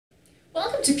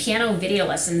Welcome to Piano Video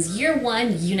Lessons Year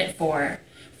 1, Unit 4.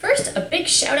 First, a big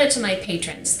shout out to my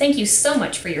patrons. Thank you so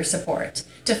much for your support.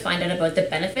 To find out about the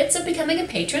benefits of becoming a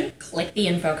patron, click the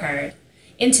info card.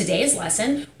 In today's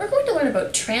lesson, we're going to learn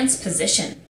about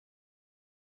transposition.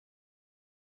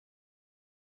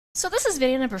 So this is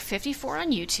video number 54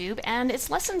 on YouTube, and it's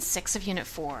lesson 6 of Unit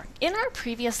 4. In our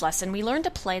previous lesson, we learned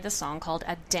to play the song called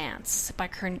A Dance by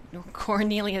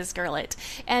Cornelius Gurlitt.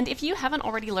 And if you haven't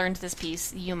already learned this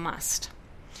piece, you must.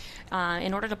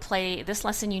 In order to play this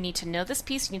lesson, you need to know this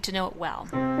piece, you need to know it well.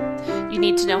 You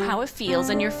need to know how it feels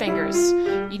in your fingers.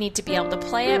 You need to be able to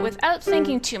play it without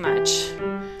thinking too much.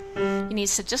 It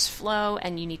needs to just flow,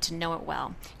 and you need to know it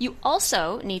well. You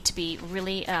also need to be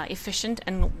really efficient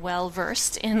and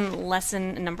well-versed in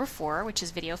lesson number 4, which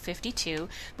is video 52,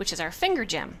 which is our finger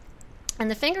gym. And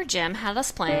the finger gym had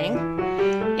us playing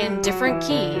in different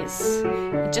keys,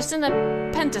 just in a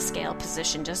pentascale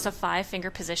position, just a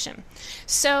 5-finger position.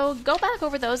 So go back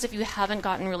over those if you haven't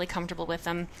gotten really comfortable with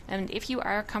them, and if you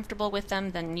are comfortable with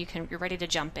them, then you're ready to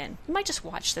jump in. You might just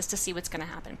watch this to see what's going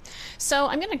to happen. So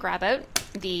I'm going to grab out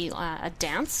the a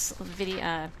dance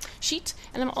video sheet,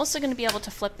 and I'm also going to be able to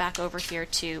flip back over here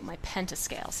to my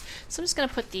pentascales. So I'm just going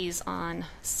to put these on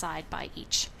side by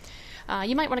each.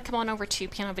 You might want to come on over to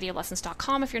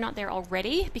pianovideolessons.com if you're not there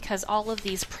already, because all of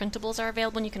these printables are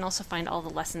available, and you can also find all the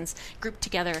lessons grouped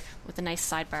together with a nice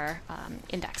sidebar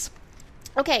index.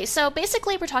 Okay, so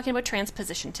basically we're talking about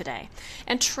transposition today.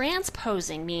 And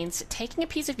transposing means taking a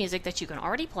piece of music that you can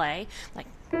already play, like,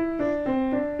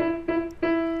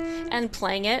 and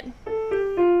playing it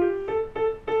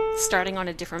starting on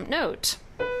a different note.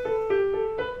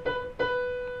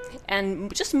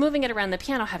 And just moving it around the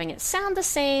piano, having it sound the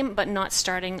same, but not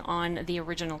starting on the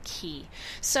original key.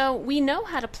 So we know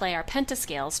how to play our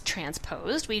pentascales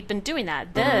transposed. We've been doing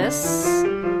that. This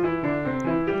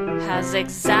has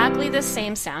exactly the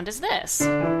same sound as this,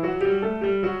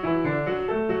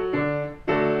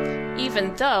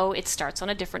 even though it starts on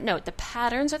a different note. The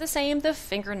patterns are the same, the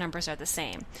finger numbers are the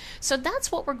same. So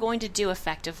that's what we're going to do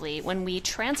effectively when we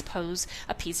transpose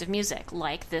a piece of music,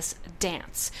 like this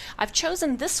dance. I've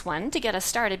chosen this one to get us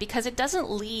started because it doesn't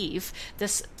leave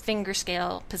this finger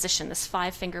scale position, this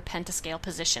 5-finger pentascale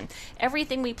position.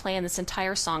 Everything we play in this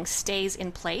entire song stays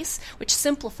in place, which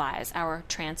simplifies our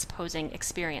transposing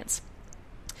experience.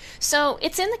 So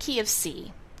it's in the key of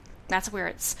C. That's where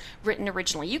it's written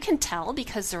originally. You can tell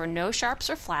because there are no sharps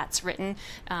or flats written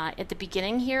at the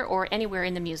beginning here or anywhere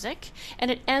in the music, and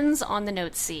it ends on the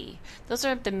note C. Those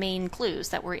are the main clues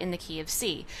that we're in the key of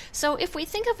C. So if we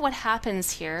think of what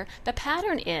happens here, the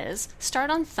pattern is start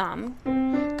on thumb,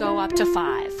 go up to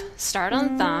 5. Start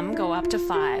on thumb, go up to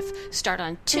 5. Start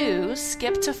on 2,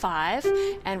 skip to 5,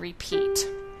 and repeat.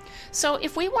 So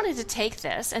if we wanted to take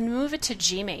this and move it to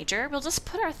G major, we'll just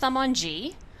put our thumb on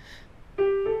G,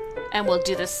 and we'll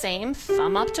do the same,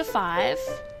 thumb up to 5,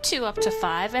 2 up to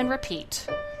 5, and repeat.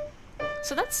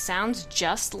 So that sounds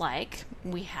just like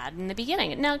we had in the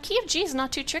beginning. Now, key of G is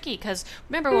not too tricky, because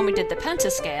remember when we did the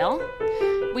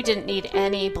pentascale, we didn't need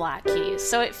any black keys.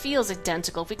 So it feels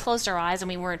identical. If we closed our eyes and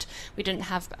we didn't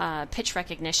have pitch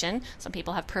recognition, some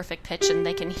people have perfect pitch and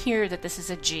they can hear that this is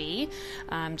a G,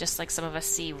 just like some of us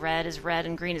see red is red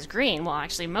and green is green. Well,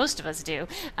 actually, most of us do.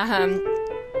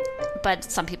 But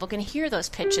some people can hear those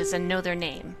pitches and know their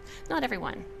name. Not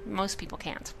everyone. Most people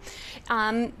can't.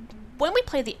 When we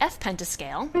play the F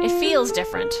pentascale, it feels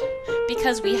different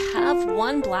because we have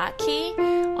one black key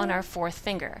on our 4th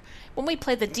finger. When we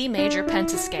play the D major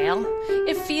pentascale,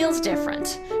 it feels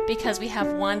different because we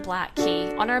have one black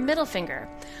key on our middle finger.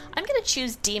 I'm going to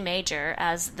choose D major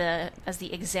as the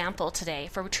example today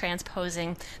for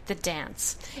transposing the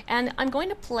dance. And I'm going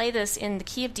to play this in the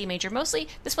key of D major. Mostly,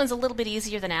 this one's a little bit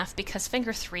easier than F because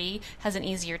finger 3 has an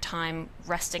easier time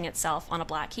resting itself on a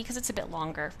black key because it's a bit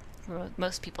longer.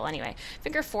 Most people anyway.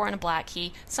 Finger 4 on a black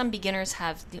key. Some beginners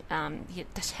have the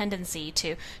tendency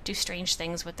to do strange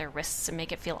things with their wrists and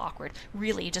make it feel awkward.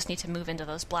 Really, you just need to move into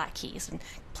those black keys and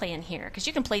play in here, because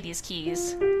you can play these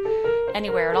keys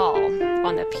anywhere at all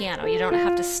on the piano. You don't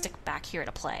have to stick back here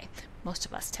to play. Most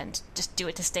of us tend to just do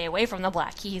it to stay away from the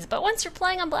black keys, but once you're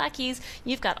playing on black keys,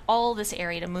 you've got all this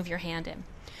area to move your hand in.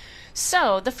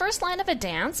 So the first line of a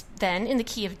dance, then in the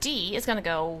key of D, is going to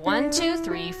go 1, 2,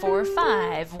 3, 4,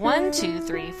 5. 1, 2,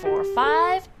 3, 4,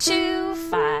 5. 2,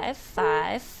 5,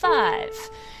 5, 5.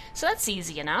 So that's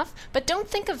easy enough, but don't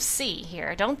think of C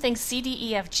here. Don't think C, D,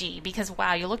 E, F, G, because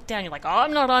wow, you look down, you're like, oh,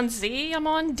 I'm not on C, I'm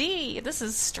on D. This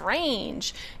is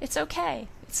strange. It's okay.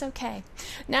 It's okay.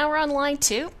 Now we're on line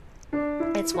 2.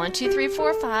 It's 1, 2, 3,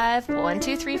 4, 5. 1,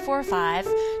 2, 3, 4, 5.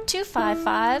 2, 5,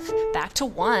 5. Back to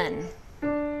 1.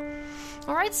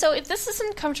 All right, so if this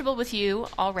isn't comfortable with you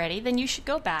already, then you should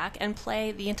go back and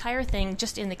play the entire thing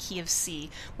just in the key of C,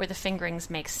 where the fingerings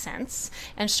make sense,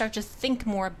 and start to think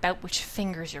more about which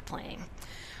fingers you're playing.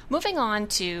 Moving on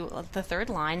to the third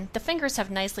line, the fingers have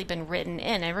nicely been written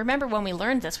in. And remember when we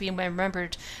learned this, we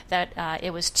remembered that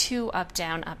it was 2 up,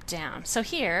 down, up, down. So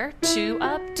here, 2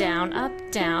 up, down,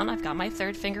 I've got my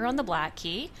third finger on the black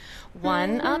key.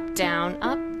 1 up,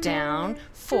 down,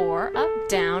 4 up,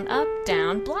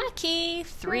 down, black key.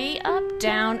 3 up,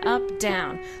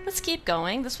 down. Let's keep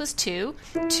going. This was 2.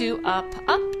 2 up,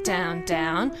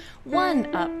 down.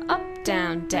 1 up,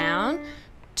 down.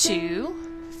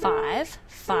 2, 5,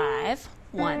 5,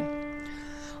 1.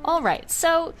 All right,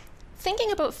 so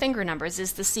thinking about finger numbers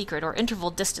is the secret, or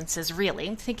interval distances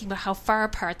really, thinking about how far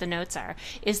apart the notes are,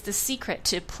 is the secret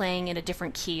to playing in a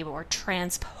different key or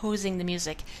transposing the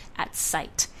music at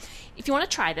sight. If you want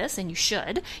to try this, and you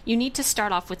should, you need to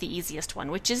start off with the easiest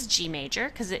one, which is G major,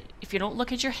 because if you don't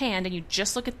look at your hand and you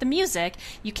just look at the music,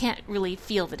 you can't really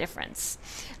feel the difference.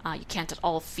 You can't at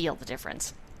all feel the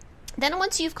difference. Then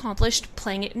once you've accomplished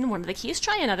playing it in one of the keys,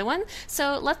 try another one.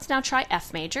 So let's now try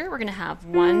F major. We're going to have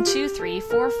 1, 2, 3,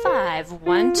 4, 5.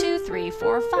 1, 2, 3,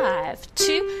 4, 5.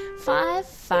 2, 5,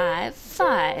 5,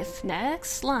 5.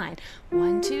 Next line.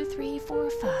 1, 2, 3, 4,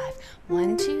 5.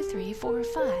 1, 2, 3, 4,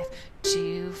 5.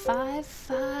 2, 5,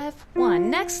 5, 1.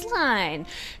 Next line.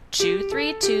 2,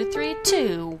 3, 2, 3,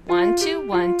 2. 1, 2,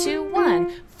 1, 2,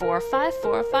 1. 4, 5,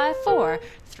 4, 5, 4.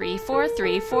 3, 4,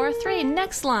 3, 4, 3.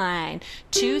 Next line.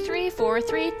 2, 3, 4,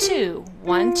 3, 2.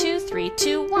 1, 2, 3,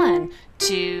 2, 1.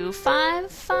 2,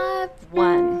 5, 5,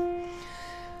 1.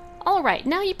 All right,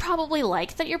 now you probably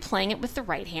like that you're playing it with the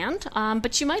right hand,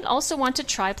 but you might also want to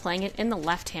try playing it in the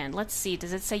left hand. Let's see,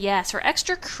 does it say yes? For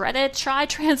extra credit, try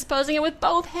transposing it with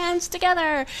both hands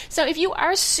together. So if you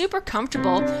are super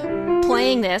comfortable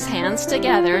playing this hands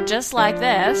together just like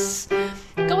this,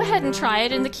 go ahead and try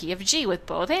it in the key of G with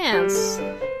both hands.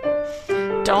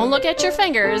 Don't look at your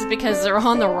fingers because they're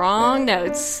on the wrong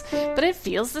notes, but it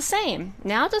feels the same.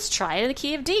 Now just try it in the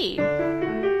key of D.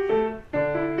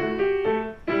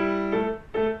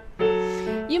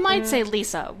 You might say,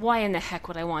 Lisa, why in the heck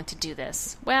would I want to do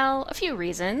this? Well, a few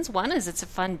reasons. One is it's a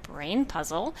fun brain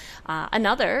puzzle.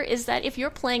 Another is that if you're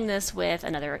playing this with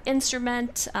another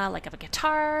instrument, like a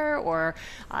guitar or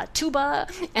a tuba,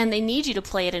 and they need you to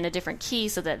play it in a different key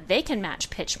so that they can match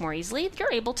pitch more easily,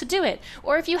 you're able to do it.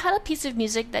 Or if you had a piece of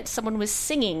music that someone was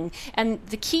singing and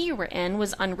the key you were in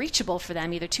was unreachable for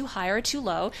them, either too high or too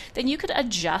low, then you could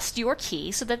adjust your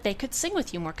key so that they could sing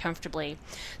with you more comfortably.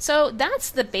 So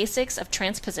that's the basics of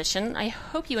transposition. I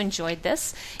hope you enjoyed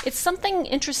this. It's something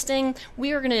interesting.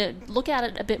 We are going to look at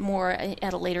it a bit more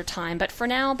at a later time, but for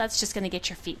now, that's just going to get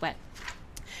your feet wet.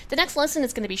 The next lesson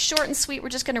is going to be short and sweet. We're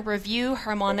just going to review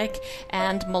harmonic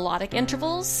and melodic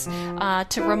intervals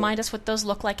to remind us what those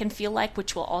look like and feel like,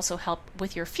 which will also help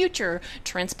with your future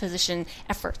transposition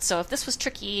efforts. So if this was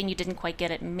tricky and you didn't quite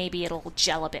get it, maybe it'll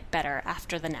gel a bit better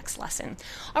after the next lesson.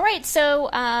 All right, so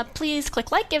please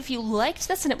click like if you liked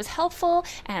this and it was helpful,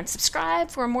 and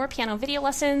subscribe for more piano video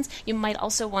lessons. You might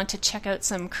also want to check out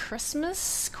some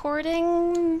Christmas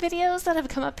chording videos that have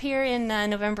come up here in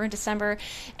November and December,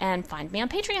 and find me on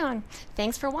Patreon.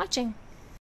 Thanks for watching.